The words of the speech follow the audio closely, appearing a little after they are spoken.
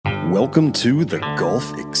Welcome to the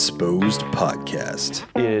Golf Exposed podcast.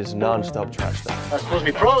 It is non-stop trash talk. We're supposed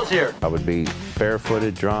to be pros here. I would be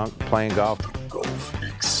barefooted, drunk, playing golf. Golf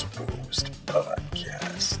Exposed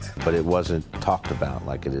podcast. But it wasn't talked about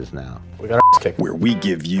like it is now. We got our ass kicked. Where we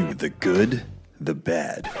give you the good, the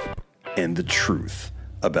bad, and the truth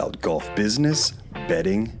about golf business,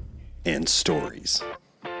 betting, and stories.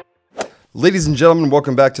 Ladies and gentlemen,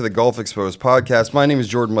 welcome back to the Golf Exposed podcast. My name is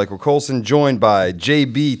Jordan Michael Colson, joined by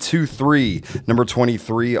JB23, number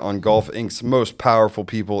 23 on Golf Inc.'s most powerful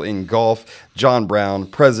people in golf, John Brown,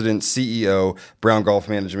 President, CEO, Brown Golf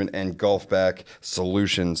Management, and Golfback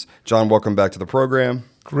Solutions. John, welcome back to the program.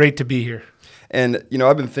 Great to be here. And,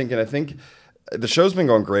 I've been thinking, I think the show's been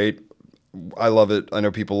going great. I love it. I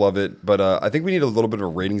know people love it. But I think we need a little bit of a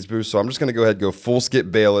ratings boost. So I'm just going to go ahead and go full Skip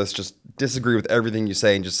Bayless, just disagree with everything you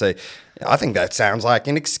say and just say, I think that sounds like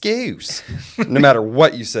an excuse, no matter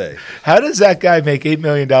what you say. How does that guy make $8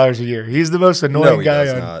 million a year? He's the most annoying guy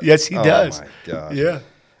on. Not. Yes, he does. Oh, my God. Yeah.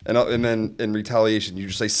 And then in retaliation, you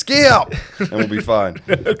just say, Skip, and we'll be fine.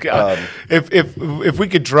 Okay. If we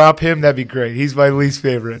could drop him, that'd be great. He's my least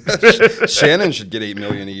favorite. Shannon should get $8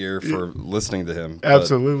 million a year for listening to him.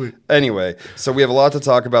 Absolutely. But anyway, so we have a lot to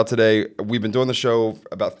talk about today. We've been doing the show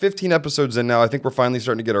about 15 episodes in now. I think we're finally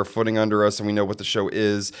starting to get our footing under us and we know what the show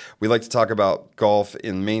is. We like to talk about golf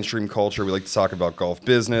in mainstream culture. We like to talk about golf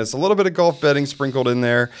business, a little bit of golf betting sprinkled in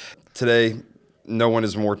there. Today, no one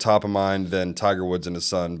is more top of mind than Tiger Woods and his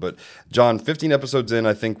son. But, John, 15 episodes in,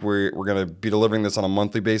 I think we're going to be delivering this on a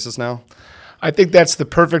monthly basis now. I think that's the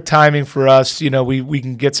perfect timing for us. We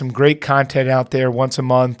can get some great content out there once a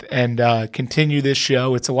month and continue this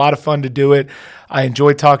show. It's a lot of fun to do it. I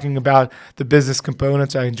enjoy talking about the business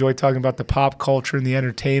components. I enjoy talking about the pop culture and the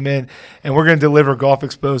entertainment. And we're going to deliver Golf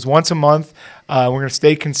Exposed once a month. We're going to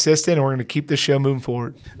stay consistent, and we're going to keep the show moving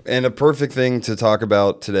forward. And a perfect thing to talk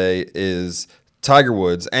about today is Tiger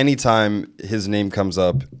Woods. Anytime his name comes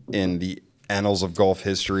up in the annals of golf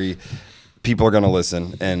history, people are going to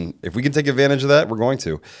listen. And if we can take advantage of that, we're going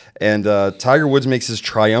to. And Tiger Woods makes his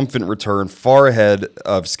triumphant return far ahead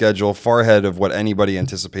of schedule, far ahead of what anybody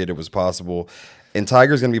anticipated was possible. And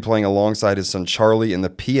Tiger's going to be playing alongside his son Charlie in the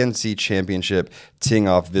PNC Championship, teeing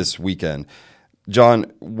off this weekend.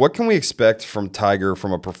 John, what can we expect from Tiger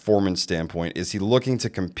from a performance standpoint? Is he looking to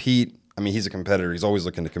compete? I mean, he's a competitor. He's always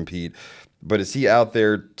looking to compete. But is he out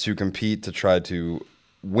there to compete to try to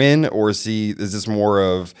win, or is this more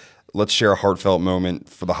of let's share a heartfelt moment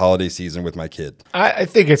for the holiday season with my kid? I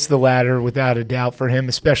think it's the latter without a doubt for him,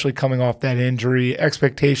 especially coming off that injury.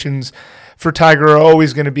 Expectations for Tiger are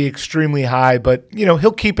always going to be extremely high, but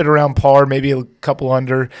he'll keep it around par, maybe a couple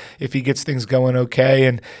under if he gets things going okay,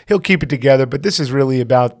 and he'll keep it together. But this is really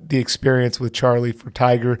about the experience with Charlie for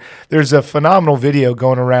Tiger. There's a phenomenal video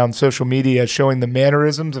going around social media showing the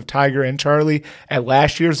mannerisms of Tiger and Charlie at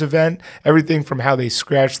last year's event, everything from how they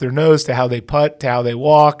scratch their nose to how they putt to how they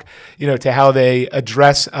walk, to how they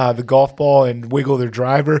address the golf ball and wiggle their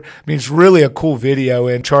driver. I mean, it's really a cool video,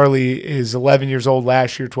 and Charlie is 11 years old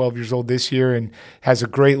last year, 12 years old this year, and has a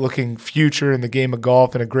great looking future in the game of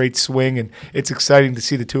golf and a great swing, and it's exciting to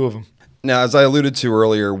see the two of them. Now, as I alluded to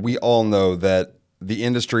earlier, we all know that the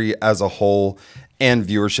industry as a whole and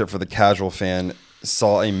viewership for the casual fan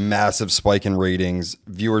saw a massive spike in ratings,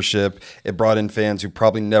 viewership. It brought in fans who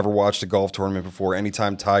probably never watched a golf tournament before.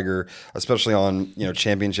 Anytime Tiger, especially on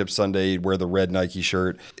Championship Sunday, wear the red Nike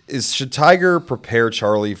shirt. Should Tiger prepare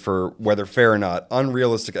Charlie for, whether fair or not,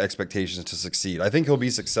 unrealistic expectations to succeed? I think he'll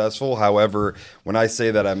be successful. However, when I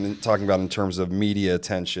say that, I'm talking about in terms of media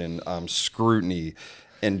attention, scrutiny,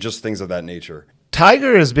 and just things of that nature.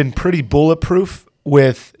 Tiger has been pretty bulletproof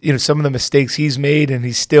with some of the mistakes he's made, and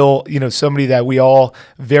he's still somebody that we all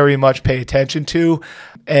very much pay attention to,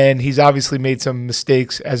 and he's obviously made some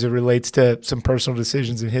mistakes as it relates to some personal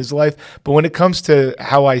decisions in his life. But when it comes to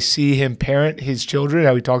how I see him parent his children,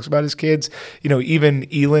 how he talks about his kids, even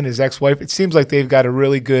Elin, his ex-wife, it seems like they've got a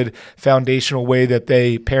really good foundational way that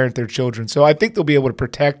they parent their children. So I think they'll be able to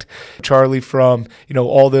protect Charlie from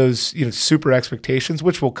all those super expectations,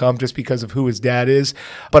 which will come just because of who his dad is.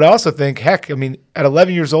 But I also think, at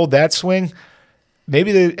 11 years old, that swing,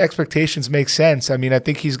 maybe the expectations make sense. I mean, I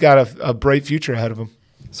think he's got a bright future ahead of him.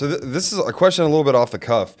 So this is a question a little bit off the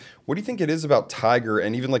cuff. What do you think it is about Tiger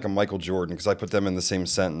and even like a Michael Jordan, because I put them in the same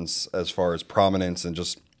sentence as far as prominence and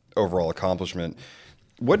just overall accomplishment.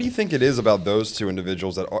 What do you think it is about those two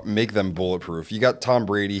individuals that make them bulletproof? You got Tom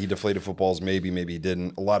Brady. He deflated footballs, maybe he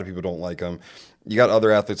didn't. A lot of people don't like him. You got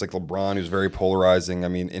other athletes like LeBron, who's very polarizing. I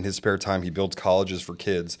mean, in his spare time, he builds colleges for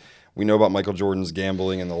kids. We know about Michael Jordan's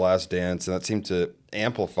gambling and The Last Dance, and that seemed to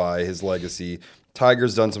amplify his legacy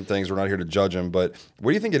Tiger's done some things. We're not here to judge him, but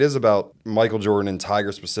what do you think it is about Michael Jordan and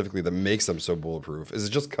Tiger specifically that makes them so bulletproof? Is it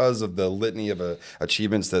just because of the litany of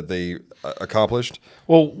achievements that they accomplished?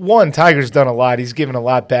 Well, one, Tiger's done a lot. He's given a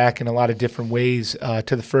lot back in a lot of different ways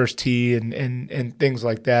to the first tee and things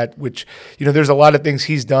like that, which, there's a lot of things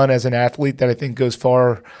he's done as an athlete that I think goes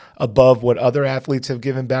far above what other athletes have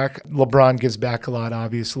given back. LeBron gives back a lot,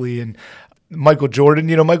 obviously, and Michael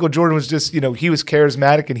Jordan, Michael Jordan was just, he was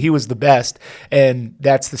charismatic and he was the best. And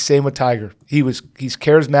that's the same with Tiger. He's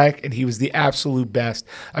charismatic and he was the absolute best.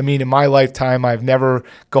 I mean, in my lifetime, I've never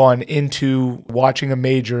gone into watching a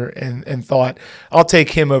major and thought, I'll take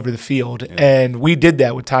him over the field. Yeah. And we did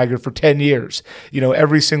that with Tiger for 10 years,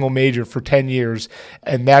 every single major for 10 years.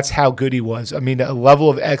 And that's how good he was. I mean, a level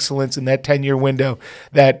of excellence in that 10-year window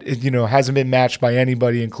that, hasn't been matched by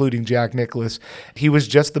anybody, including Jack Nicklaus. He was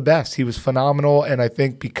just the best. He was phenomenal. And I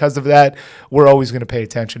think because of that, we're always going to pay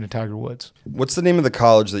attention to Tiger Woods. What's the name of the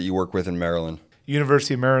college that you work with in Maryland?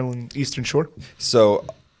 University of Maryland, Eastern Shore. So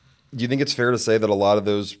do you think it's fair to say that a lot of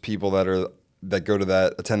those people that go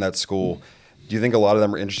to attend that school, do you think a lot of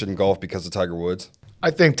them are interested in golf because of Tiger Woods? I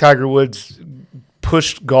think Tiger Woods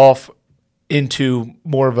pushed golf into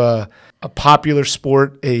more of a popular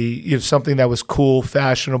sport, something that was cool,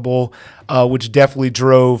 fashionable, which definitely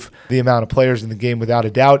drove the amount of players in the game without a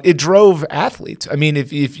doubt. It drove athletes. I mean,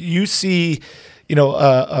 if you see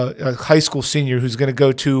a high school senior who's going to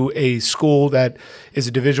go to a school that is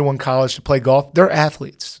a Division I college to play golf, they're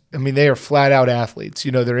athletes. I mean, they are flat out athletes.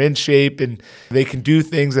 They're in shape and they can do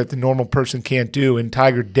things that the normal person can't do. And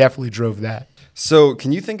Tiger definitely drove that. So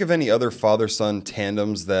can you think of any other father-son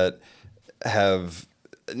tandems that have,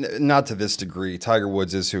 not to this degree, Tiger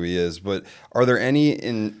Woods is who he is, but are there any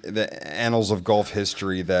in the annals of golf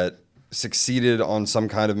history that succeeded on some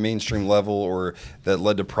kind of mainstream level or that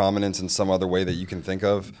led to prominence in some other way that you can think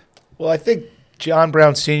of? Well, I think John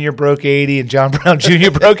Brown Sr. broke 80 and John Brown Jr.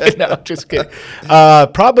 broke it. No, just kidding.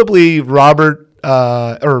 Probably Robert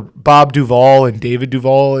or Bob Duvall and David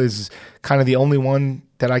Duvall is kind of the only one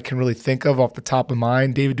that I can really think of off the top of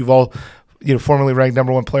mind. David Duvall, formerly ranked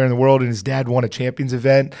number 1 player in the world, and his dad won a Champions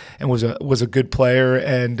event and was a good player.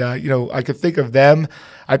 And I could think of them.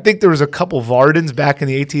 I think there was a couple Vardens back in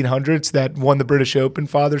the 1800s that won the British Open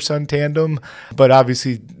father-son tandem, but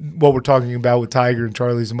obviously what we're talking about with Tiger and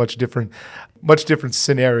Charlie is a much different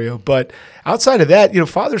scenario. But outside of that,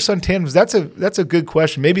 father-son tandems, that's a good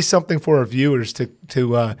question. Maybe something for our viewers to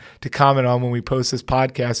comment on when we post this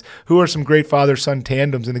podcast. Who are some great father-son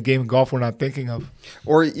tandems in the game of golf we're not thinking of?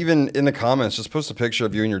 Or even in the comments, just post a picture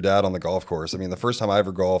of you and your dad on the golf course. I mean, the first time I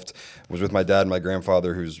ever golfed was with my dad and my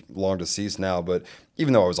grandfather, who's long deceased now, but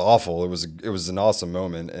even though it was awful, it was an awesome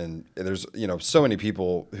moment. And there's, so many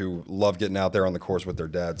people who love getting out there on the course with their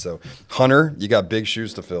dad. So Hunter, you got big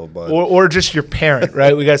shoes to fill, bud. Or just your parent,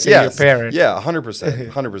 right? We got to say yes. Your parent. Yeah,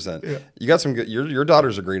 100%. Yeah. You got some good, your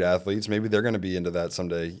daughters are great athletes. Maybe they're going to be into that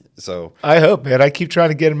someday. So I hope, man. I keep trying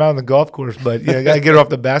to get them out on the golf course, but I got to get her off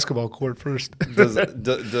the basketball court first. Do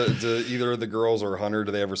either of the girls or Hunter,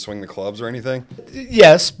 do they ever swing the clubs or anything?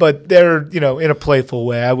 Yes, but they're, in a playful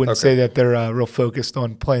way. I wouldn't say that they're real focused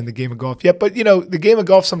on playing the game of golf yet. But, the game of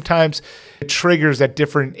golf sometimes triggers at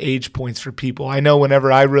different age points for people. I know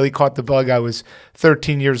whenever I really caught the bug, I was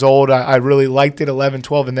 13 years old. I really liked it, 11,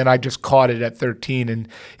 12, and then I just caught it at 13. And,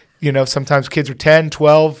 sometimes kids are 10,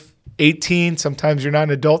 12, 18. Sometimes you're not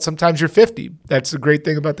an adult. Sometimes you're 50. That's the great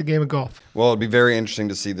thing about the game of golf. Well, it'd be very interesting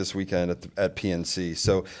to see this weekend at PNC.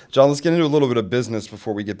 So, John, let's get into a little bit of business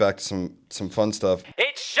before we get back to some fun stuff.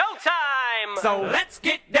 It's showtime! So let's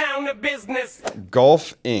get down to business.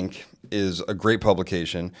 Golf Inc. is a great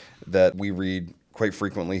publication that we read quite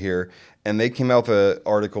frequently here, and they came out with an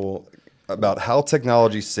article about how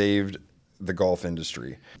technology saved the golf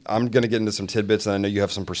industry. I'm going to get into some tidbits, and I know you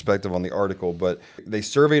have some perspective on the article, but they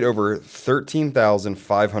surveyed over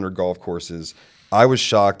 13,500 golf courses. I was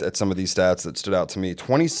shocked at some of these stats that stood out to me.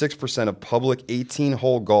 26% of public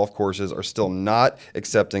 18-hole golf courses are still not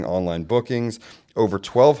accepting online bookings. Over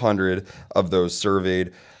 1,200 of those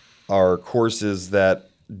surveyed are courses that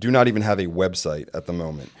do not even have a website at the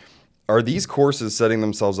moment. Are these courses setting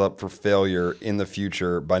themselves up for failure in the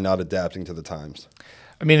future by not adapting to the times?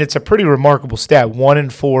 I mean, it's a pretty remarkable stat. 1 in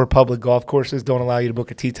 4 public golf courses don't allow you to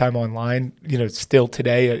book a tee time online, still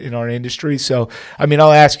today in our industry. So, I mean,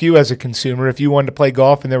 I'll ask you as a consumer, if you wanted to play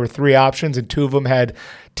golf and there were 3 options and 2 of them had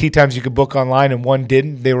tee times you could book online and one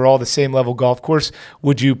didn't, they were all the same level golf course,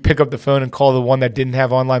 would you pick up the phone and call the one that didn't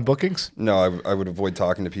have online bookings? No, I would avoid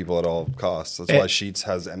talking to people at all costs. That's why Sheets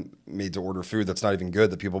has made to order food that's not even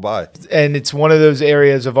good that people buy. And it's one of those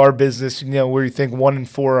areas of our business, where you think 1 in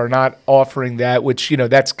 4 are not offering that, which,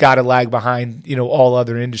 that's got to lag behind, all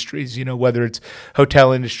other industries, whether it's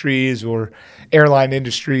hotel industries or airline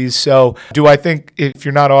industries. So do I think if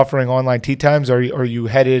you're not offering online tee times, are you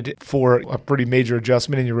headed for a pretty major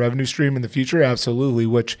adjustment in your revenue stream in the future? Absolutely.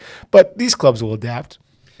 But these clubs will adapt.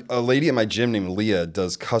 A lady at my gym named Leah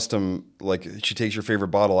does custom, she takes your favorite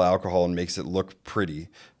bottle of alcohol and makes it look pretty.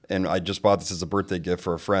 And I just bought this as a birthday gift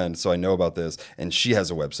for a friend, so I know about this. And she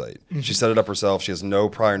has a website. Mm-hmm. She set it up herself. She has no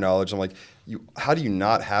prior knowledge. I'm like, how do you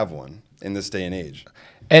not have one in this day and age?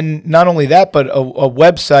 And not only that, but a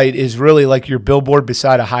website is really like your billboard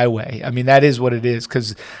beside a highway. I mean, that is what it is,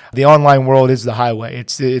 because the online world is the highway.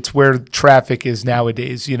 It's where traffic is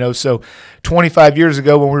nowadays, So 25 years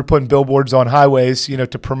ago when we were putting billboards on highways,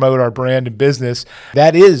 to promote our brand and business,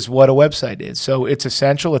 that is what a website is. So it's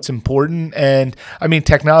essential. It's important. And, I mean,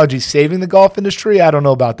 technology saving the golf industry, I don't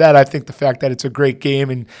know about that. I think the fact that it's a great game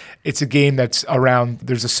and it's a game that's around,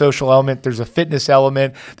 there's a social element, there's a fitness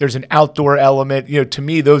element, there's an outdoor element. To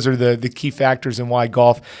me, those are the key factors in why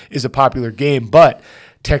golf is a popular game. But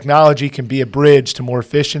technology can be a bridge to more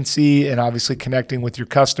efficiency and obviously connecting with your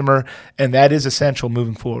customer, and that is essential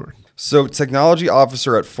moving forward. So technology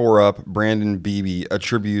officer at 4UP, Brandon Beebe,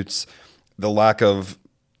 attributes the lack of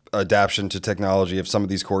adaptation to technology of some of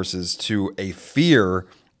these courses to a fear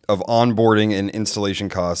of onboarding and installation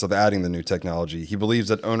costs of adding the new technology. He believes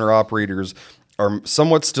that owner-operators are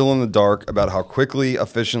somewhat still in the dark about how quickly,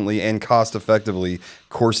 efficiently, and cost-effectively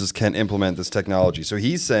courses can implement this technology. So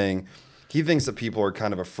he's saying he thinks that people are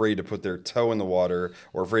kind of afraid to put their toe in the water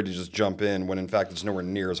or afraid to just jump in when, in fact, it's nowhere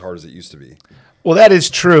near as hard as it used to be. Well, that is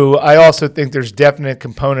true. I also think there's definite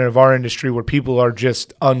component of our industry where people are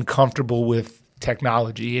just uncomfortable with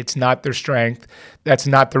technology. It's not their strength. That's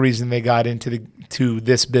not the reason they got into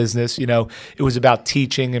this business. It was about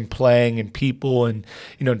teaching and playing and people and,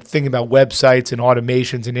 thinking about websites and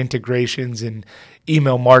automations and integrations and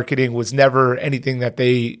email marketing was never anything that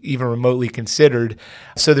they even remotely considered.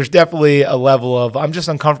 So there's definitely a level of, I'm just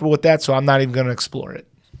uncomfortable with that, so I'm not even going to explore it.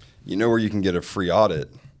 You know where you can get a free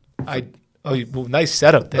audit? Well, nice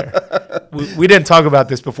setup there. we didn't talk about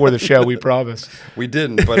this before the show, we promise. We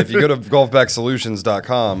didn't, but if you go to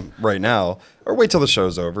golfbacksolutions.com right now, or wait till the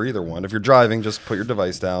show's over, either one. If you're driving, just put your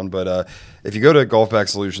device down. But if you go to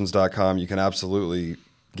golfbacksolutions.com, you can absolutely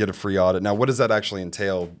get a free audit. Now, what does that actually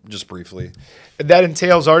entail, just briefly? That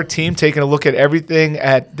entails our team taking a look at everything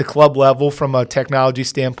at the club level from a technology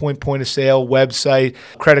standpoint, point of sale, website,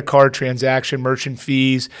 credit card transaction, merchant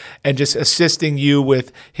fees, and just assisting you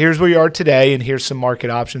with here's where you are today and here's some market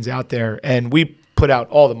options out there. And we put out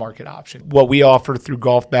all the market options, what we offer through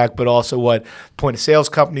GolfBack, but also what point of sales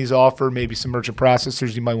companies offer, maybe some merchant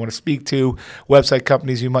processors you might want to speak to, website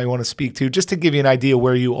companies you might want to speak to, just to give you an idea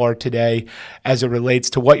where you are today as it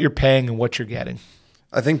relates to what you're paying and what you're getting.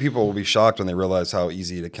 I think people will be shocked when they realize how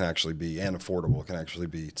easy it can actually be and affordable it can actually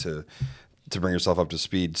be to bring yourself up to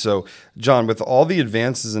speed. So, John, with all the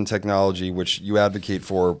advances in technology, which you advocate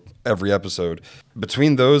for every episode,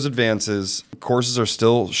 between those advances, courses are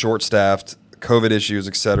still short-staffed, COVID issues,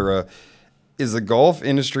 etc. Is the golf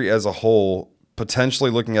industry as a whole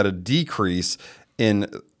potentially looking at a decrease in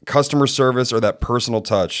customer service or that personal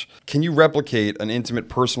touch? Can you replicate an intimate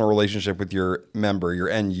personal relationship with your member, your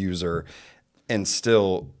end user, and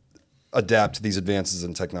still adapt to these advances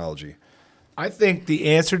in technology? I think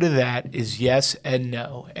the answer to that is yes and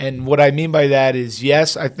no. And what I mean by that is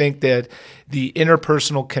yes, I think that the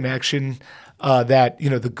interpersonal connection that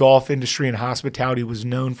the golf industry and hospitality was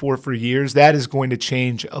known for years, that is going to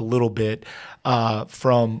change a little bit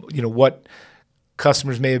from what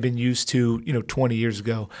customers may have been used to 20 years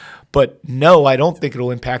ago. But no, I don't think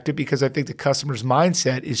it'll impact it because I think the customer's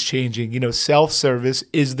mindset is changing. Self-service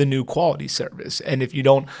is the new quality service. And if you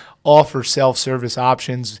don't offer self-service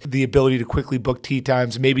options, the ability to quickly book tee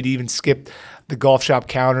times, maybe to even skip the golf shop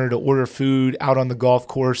counter, to order food out on the golf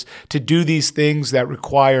course, to do these things that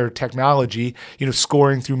require technology,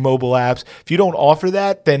 scoring through mobile apps. If you don't offer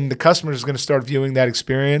that, then the customer is going to start viewing that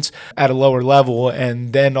experience at a lower level.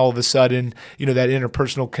 And then all of a sudden, that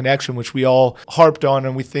interpersonal connection, which we all harped on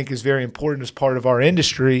and we think is very important as part of our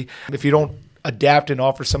industry, if you don't adapt and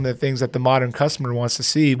offer some of the things that the modern customer wants to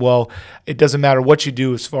see, well, it doesn't matter what you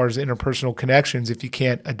do as far as interpersonal connections if you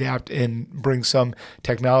can't adapt and bring some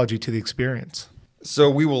technology to the experience. So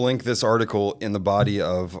we will link this article in the body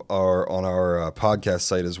of our podcast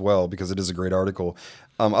site as well, because it is a great article.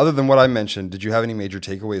 Other than what I mentioned, did you have any major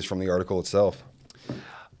takeaways from the article itself?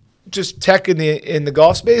 Just tech in the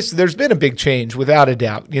golf space, there's been a big change without a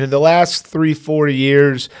doubt. The last 3-4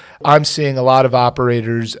 years, I'm seeing a lot of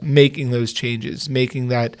operators making those changes, making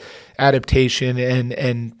that adaptation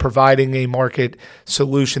and providing a market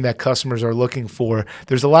solution that customers are looking for.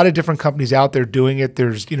 There's a lot of different companies out there doing it.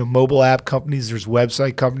 There's mobile app companies, there's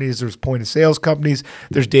website companies, there's point of sales companies,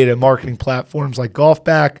 there's data marketing platforms like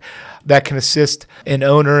GolfBack that can assist an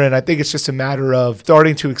owner. And I think it's just a matter of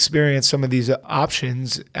starting to experience some of these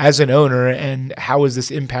options as an owner, and how is this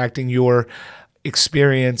impacting your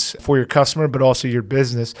experience for your customer, but also your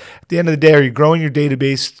business. At the end of the day, are you growing your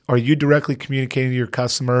database? Are you directly communicating to your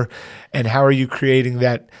customer? And how are you creating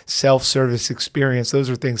that self-service experience? Those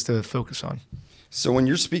are things to focus on. So when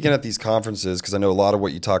you're speaking at these conferences, because I know a lot of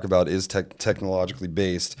what you talk about is technologically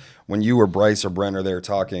based, when you or Bryce or Brent are there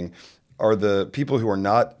talking, are the people who are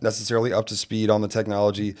not necessarily up to speed on the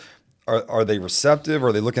technology, are they receptive? Or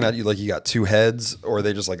are they looking at you like you got two heads? Or are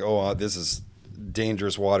they just like, oh, this is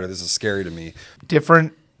dangerous water, this is scary to me?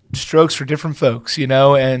 Different strokes for different folks,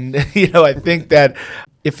 and I think that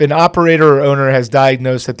if an operator or owner has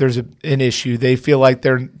diagnosed that there's an issue, they feel like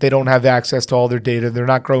they don't have access to all their data, they're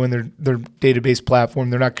not growing their database platform,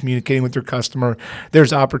 they're not communicating with their customer,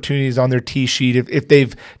 there's opportunities on their T sheet. If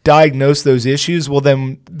they've diagnosed those issues, well,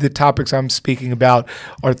 then the topics I'm speaking about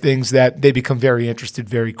are things that they become very interested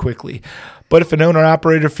very quickly. But if an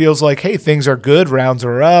owner-operator feels like, hey, things are good, rounds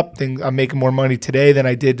are up, I'm making more money today than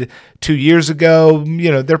I did 2 years ago,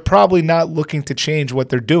 they're probably not looking to change what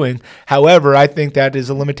they're doing. However, I think that is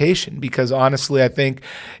a limitation, because honestly, I think,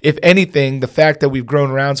 if anything, the fact that we've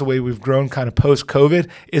grown rounds the way we've grown kind of post-COVID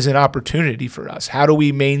is an opportunity for us. How do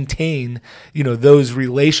we maintain, those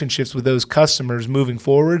relationships with those customers moving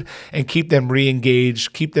forward and keep them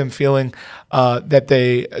re-engaged, keep them feeling that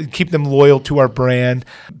they keep them loyal to our brand,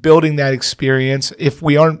 building that experience. If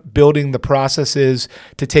we aren't building the processes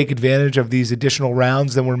to take advantage of these additional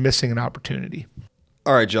rounds, then we're missing an opportunity.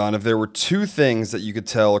 All right, John, if there were two things that you could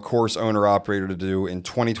tell a course owner operator to do in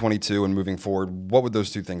 2022 and moving forward, what would those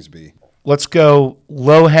two things be? Let's go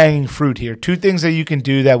low-hanging fruit here. Two things that you can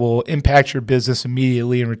do that will impact your business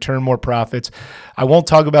immediately and return more profits. I won't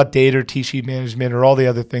talk about data or T-sheet management or all the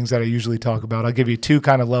other things that I usually talk about. I'll give you two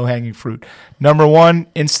kind of low-hanging fruit. Number one,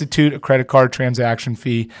 institute a credit card transaction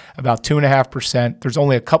fee, about 2.5%. There's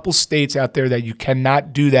only a couple states out there that you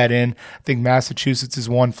cannot do that in. I think Massachusetts is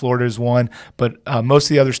one, Florida is one, but most of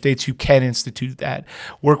the other states you can institute that.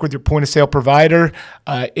 Work with your point-of-sale provider.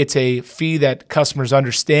 It's a fee that customers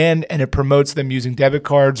understand, and it promotes them using debit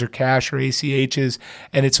cards or cash or ACHs,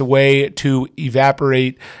 and it's a way to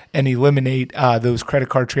evaporate and eliminate those credit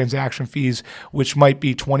card transaction fees, which might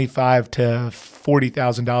be $25,000 to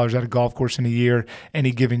 $40,000 at a golf course in a year,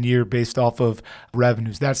 any given year, based off of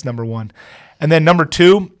revenues. That's number one. And then number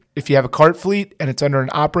two, if you have a cart fleet and it's under an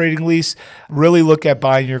operating lease, really look at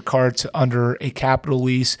buying your carts under a capital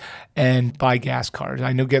lease and buy gas cars.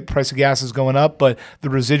 I know the price of gas is going up, but the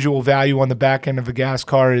residual value on the back end of a gas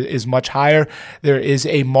car is much higher. There is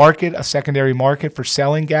a market, a secondary market for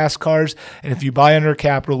selling gas cars. And if you buy under a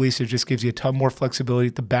capital lease, it just gives you a ton more flexibility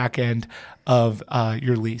at the back end of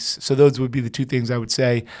your lease. So those would be the two things I would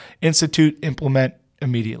say. Institute, implement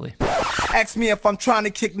immediately. Ask me if I'm trying to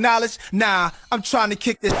kick knowledge. Nah, I'm trying to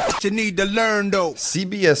kick this shit you need to learn, though.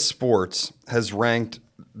 CBS Sports has ranked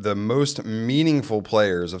the most meaningful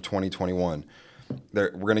players of 2021.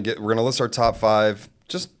 We're gonna list our top 5.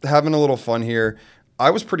 Just having a little fun here.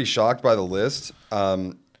 I was pretty shocked by the list.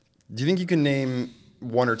 Do you think you can name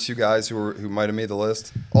one or two guys who might have made the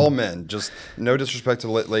list? All men. Just no disrespect to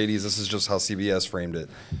ladies. This is just how CBS framed it.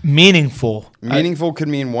 Meaningful. Meaningful could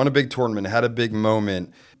mean won a big tournament, had a big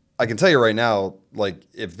moment. I can tell you right now, like,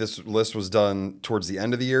 if this list was done towards the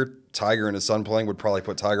end of the year, Tiger and his son playing would probably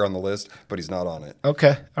put Tiger on the list, but he's not on it.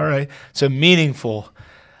 Okay, all right. So meaningful.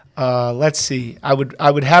 Let's see. I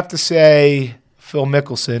would have to say Phil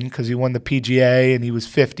Mickelson, because he won the PGA and he was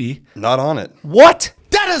 50. Not on it. What?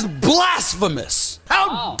 That is blasphemous.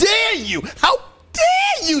 How dare you? How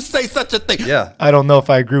dare you say such a thing? Yeah. I don't know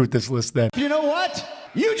if I agree with this list then. You know what?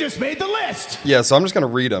 You just made the list. Yeah, so I'm just going to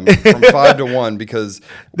read them from 5 to 1 because...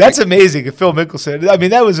 That's amazing. If Phil Mickelson, I mean,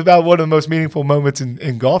 that was about one of the most meaningful moments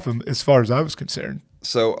in golf as far as I was concerned.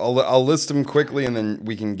 So I'll list them quickly and then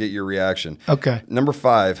we can get your reaction. Okay. Number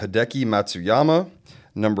 5, Hideki Matsuyama.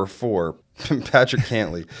 Number 4, Patrick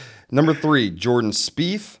Cantlay. Number 3, Jordan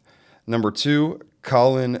Spieth. Number 2,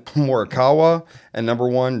 Colin Morikawa. And number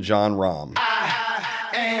 1, John Rahm.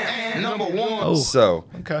 And number 1. Oh, So,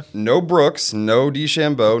 okay. no Brooks, no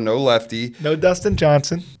DeChambeau, no Lefty. No Dustin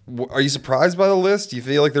Johnson. Are you surprised by the list? Do you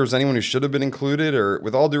feel like there was anyone who should have been included? Or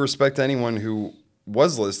with all due respect to anyone who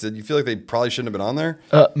was listed, you feel like they probably shouldn't have been on there?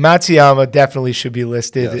 Matsuyama definitely should be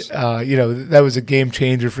listed. Yes. That was a game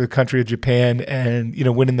changer for the country of Japan and,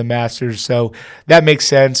 winning the Masters. So that makes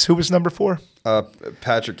sense. Who was number 4?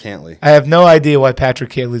 Patrick Cantley. I have no idea why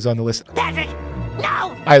Patrick Cantley's on the list. Patrick,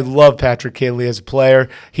 no! I love Patrick Cantley as a player.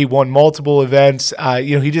 He won multiple events.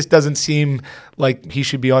 He just doesn't seem like he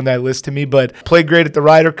should be on that list to me, but played great at the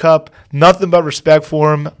Ryder Cup. Nothing but respect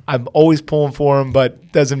for him. I'm always pulling for him,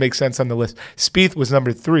 but doesn't make sense on the list. Spieth was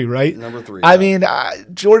number 3, right? Number 3. I yeah.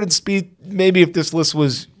 mean, Jordan Spieth, maybe if this list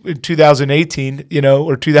was in 2018,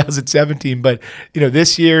 or 2017, but,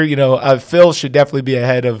 this year, Phil should definitely be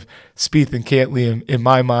ahead of Spieth and Cantley in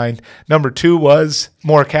my mind. Number 2 was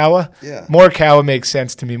Morikawa. Yeah. Morikawa makes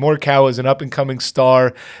sense to me. Morikawa is an up-and-coming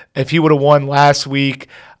star. If he would have won last week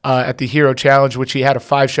at the Hero Challenge, which he had a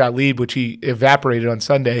 5-shot lead, which he evaporated on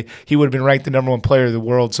Sunday, he would have been ranked the number 1 player of the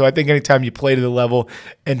world. So I think anytime you play to the level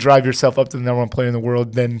and drive yourself up to the number 1 player in the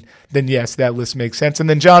world, then yes, that list makes sense. And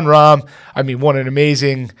then John Rahm, won an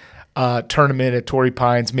amazing tournament at Torrey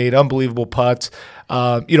Pines, made unbelievable putts.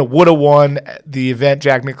 Would have won the event,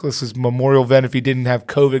 Jack Nicklaus's memorial event, if he didn't have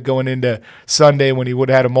COVID going into Sunday when he would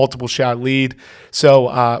have had a multiple shot lead. So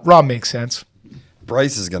Rahm makes sense.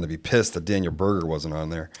 Bryce is going to be pissed that Daniel Berger wasn't on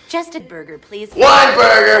there. Just a burger, please. One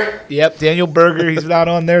burger. Yep, Daniel Berger, he's not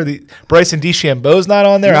on there. Bryson DeChambeau's not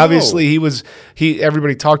on there. No. Obviously,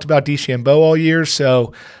 everybody talked about DeChambeau all year,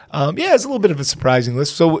 so it's a little bit of a surprising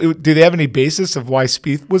list. So, do they have any basis of why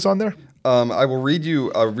Spieth was on there? I will read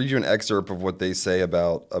you. I'll read you an excerpt of what they say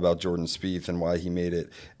about Jordan Spieth and why he made it.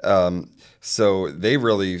 So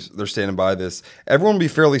they're standing by this. Everyone will be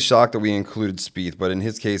fairly shocked that we included Spieth, but in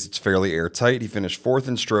his case, it's fairly airtight. He finished 4th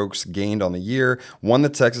in strokes gained on the year, won the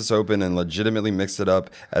Texas Open, and legitimately mixed it up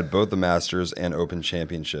at both the Masters and Open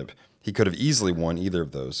Championship. He could have easily won either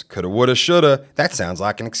of those. Coulda, woulda, shoulda. That sounds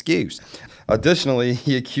like an excuse. Additionally,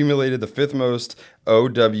 he accumulated the 5th most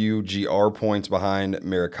OWGR points behind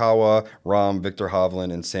Morikawa, Rahm, Victor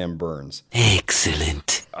Hovland, and Sam Burns.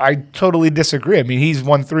 Excellent. I totally disagree. He's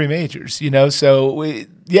won 3 majors, so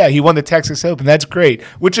he won the Texas Open. That's great,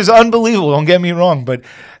 which is unbelievable. Don't get me wrong, but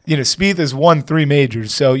Spieth has won 3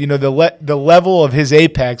 majors, so the level of his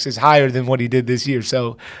apex is higher than what he did this year.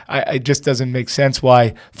 So it just doesn't make sense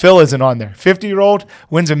why Phil isn't on there. 50-year-old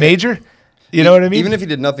wins a major. You know what I mean? Even if he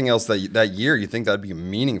did nothing else that year, you think that'd be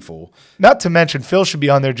meaningful. Not to mention, Phil should be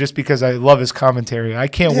on there just because I love his commentary. I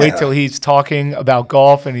can't wait till he's talking about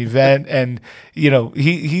golf and event, and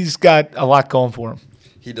he's got a lot going for him.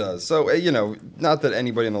 He does. So, not that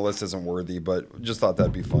anybody on the list isn't worthy, but just thought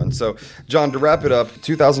that'd be fun. So, John, to wrap it up,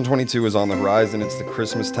 2022 is on the horizon. It's the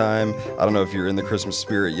Christmas time. I don't know if you're in the Christmas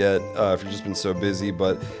spirit yet, if you've just been so busy,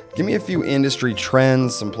 but give me a few industry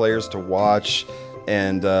trends, some players to watch,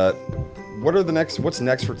 and what's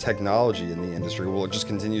next for technology in the industry? Will it just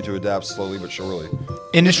continue to adapt slowly but surely?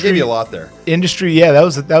 Industry Gave you a lot there. Industry, yeah,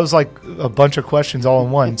 that was like a bunch of questions all in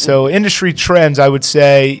one. So industry trends, I would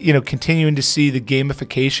say, continuing to see the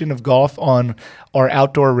gamification of golf on our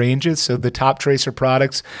outdoor ranges. So the Top Tracer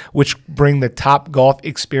products, which bring the top golf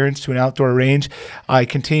experience to an outdoor range. I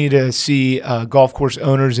continue to see golf course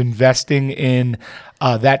owners investing in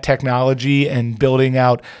that technology and building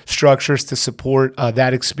out structures to support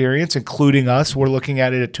that experience, including us. We're looking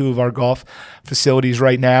at it at 2 of our golf facilities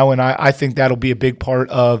right now, and I think that'll be a big part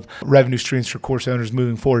of revenue streams for course owners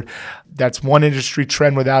moving forward. That's one industry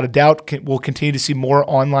trend without a doubt. We'll continue to see more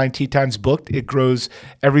online tee times booked. It grows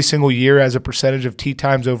every single year as a percentage of tee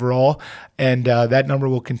times overall, and that number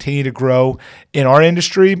will continue to grow in our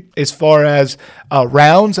industry. As far as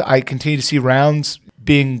rounds, I continue to see rounds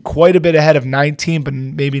being quite a bit ahead of 19, but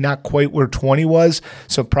maybe not quite where 20 was.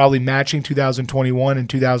 So probably matching 2021 and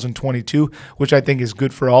 2022, which I think is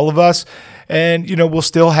good for all of us. And, we'll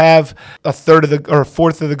still have a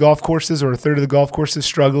fourth of the golf courses or a third of the golf courses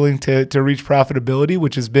struggling to reach profitability,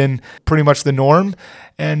 which has been pretty much the norm.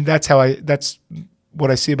 And that's what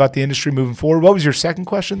I see about the industry moving forward. What was your second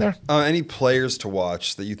question there? Any players to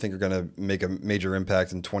watch that you think are going to make a major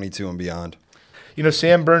impact in 22 and beyond?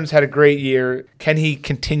 Sam Burns had a great year. Can he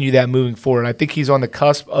continue that moving forward? I think he's on the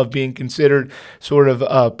cusp of being considered sort of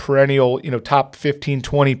a perennial, top 15,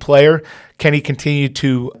 20 player. Can he continue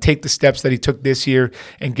to take the steps that he took this year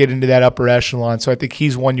and get into that upper echelon? So I think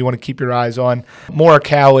he's one you want to keep your eyes on.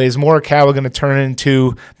 Morikawa, is Morikawa going to turn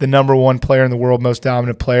into the number 1 player in the world, most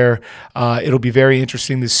dominant player? It'll be very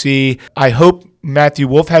interesting to see. I hope Matthew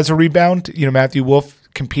Wolff has a rebound. Matthew Wolff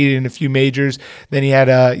competed in a few majors. Then he had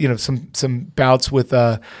some bouts with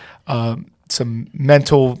some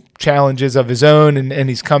mental challenges of his own, and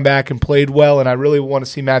he's come back and played well, and I really want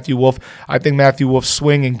to see Matthew Wolff. I think Matthew Wolff's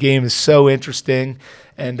swing and game is so interesting,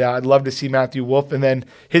 and I'd love to see Matthew Wolff. And then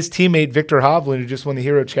his teammate Victor Hovland, who just won the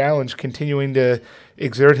Hero Challenge, continuing to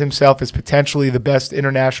exert himself as potentially the best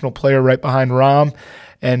international player right behind Rahm.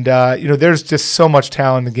 And, there's just so much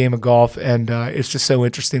talent in the game of golf, and it's just so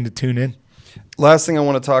interesting to tune in. Last thing I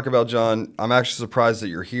want to talk about, John, I'm actually surprised that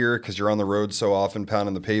you're here because you're on the road so often,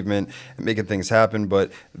 pounding the pavement and making things happen.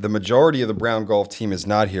 But the majority of the Brown Golf team is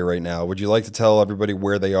not here right now. Would you like to tell everybody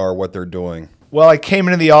where they are, what they're doing? Well, I came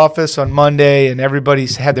into the office on Monday, and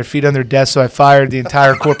everybody's had their feet on their desk, so I fired the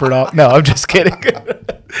entire corporate office. No, I'm just kidding.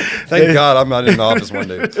 Thank God I'm not in the office one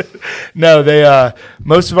day. No,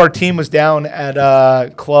 most of our team was down at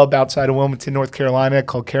a club outside of Wilmington, North Carolina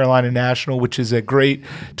called Carolina National, which is a great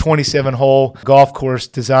 27-hole golf course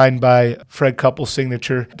designed by Fred Couples'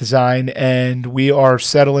 signature design. And we are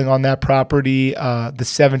settling on that property the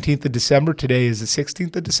 17th of December. Today is the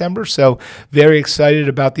 16th of December. So very excited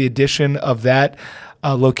about the addition of that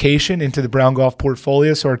location into the Brown Golf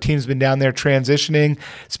portfolio. So our team's been down there transitioning.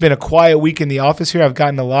 It's been a quiet week in the office here. I've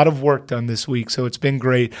gotten a lot of work done this week, so it's been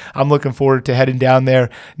great. I'm looking forward to heading down there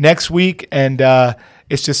next week, and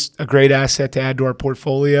it's just a great asset to add to our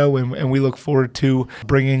portfolio, and we look forward to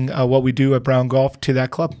bringing what we do at Brown Golf to that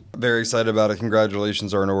club. Very excited about it.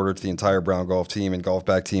 Congratulations are in order to the entire Brown Golf team and Golf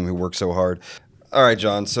Back team who worked so hard. All right,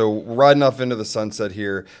 John, so we're riding off into the sunset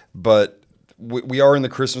here, but we are in the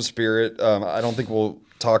Christmas spirit. I don't think we'll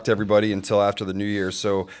talk to everybody until after the New Year.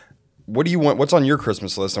 So what do you want? What's on your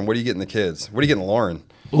Christmas list, and what are you getting the kids? What are you getting Lauren?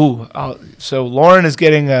 Ooh, so Lauren is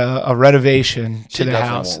getting a renovation to the house. She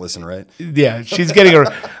definitely won't listen, right? Yeah, she's getting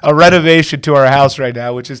a renovation to our house right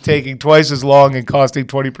now, which is taking twice as long and costing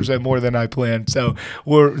 20% more than I planned. So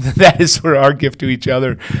that is for our gift to each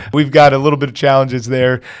other. We've got a little bit of challenges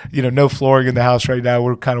there. No flooring in the house right now.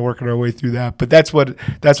 We're kind of working our way through that, but that's what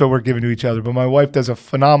we're giving to each other. But my wife does a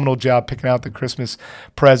phenomenal job picking out the Christmas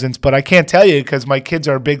presents. But I can't tell you because my kids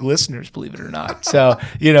are big listeners, believe it or not. So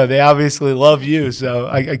they obviously love you.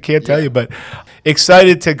 So I can't tell you, but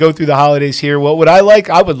excited to go through the holidays here. What would I like?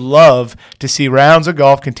 I would love to see Rounds of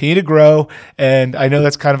Golf continue to grow, and I know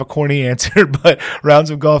that's kind of a corny answer, but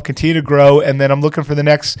Rounds of Golf continue to grow, and then I'm looking for the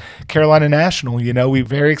next Carolina National. We're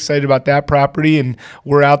very excited about that property, and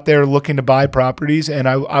we're out there looking to buy properties, and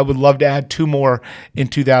I would love to add 2 more in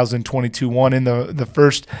 2022, one in the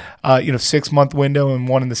first 6-month window and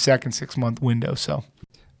one in the second 6-month window.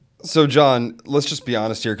 So, John, let's just be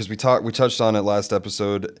honest here because we touched on it last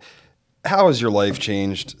episode. How has your life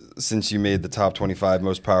changed since you made the top 25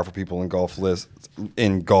 most powerful people in golf list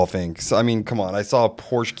in Golf Inc? So, I mean, come on. I saw a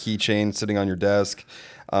Porsche keychain sitting on your desk.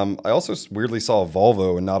 I also weirdly saw a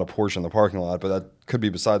Volvo and not a Porsche in the parking lot, but that could be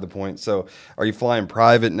beside the point. So, are you flying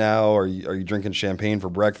private now? Are you drinking champagne for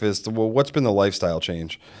breakfast? Well, what's been the lifestyle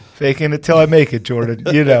change? Faking it till I make it, Jordan.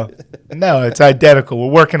 No, it's identical.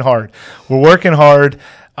 We're working hard.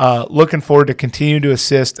 Looking forward to continue to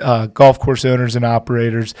assist golf course owners and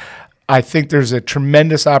operators. I think there's a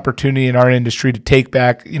tremendous opportunity in our industry to take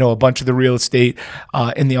back, a bunch of the real estate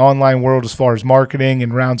in the online world as far as marketing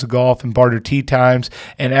and Rounds of Golf and barter tee times.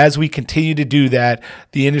 And as we continue to do that,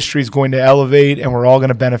 the industry is going to elevate, and we're all going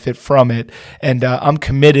to benefit from it. And I'm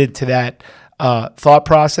committed to that thought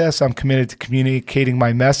process. I'm committed to communicating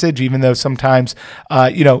my message, even though sometimes,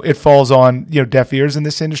 it falls on, deaf ears in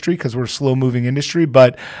this industry because we're a slow moving industry.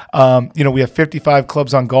 But, we have 55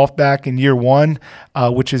 clubs on Golf Back in year 1,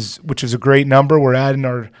 which is a great number. We're adding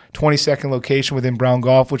our 22nd location within Brown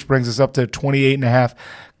Golf, which brings us up to 28.5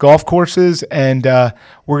 golf courses. And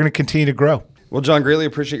we're going to continue to grow. Well, John, greatly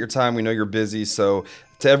appreciate your time. We know you're busy. So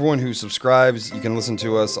to everyone who subscribes, you can listen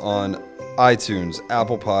to us on iTunes,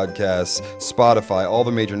 Apple Podcasts, Spotify, all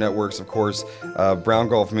the major networks, of course,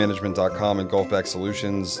 browngolfmanagement.com and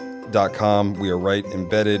golfbacksolutions.com. We are right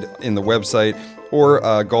embedded in the website, or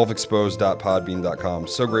golfexposed.podbean.com.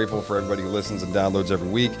 So grateful for everybody who listens and downloads every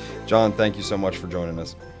week. John, thank you so much for joining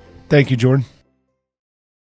us. Thank you, Jordan.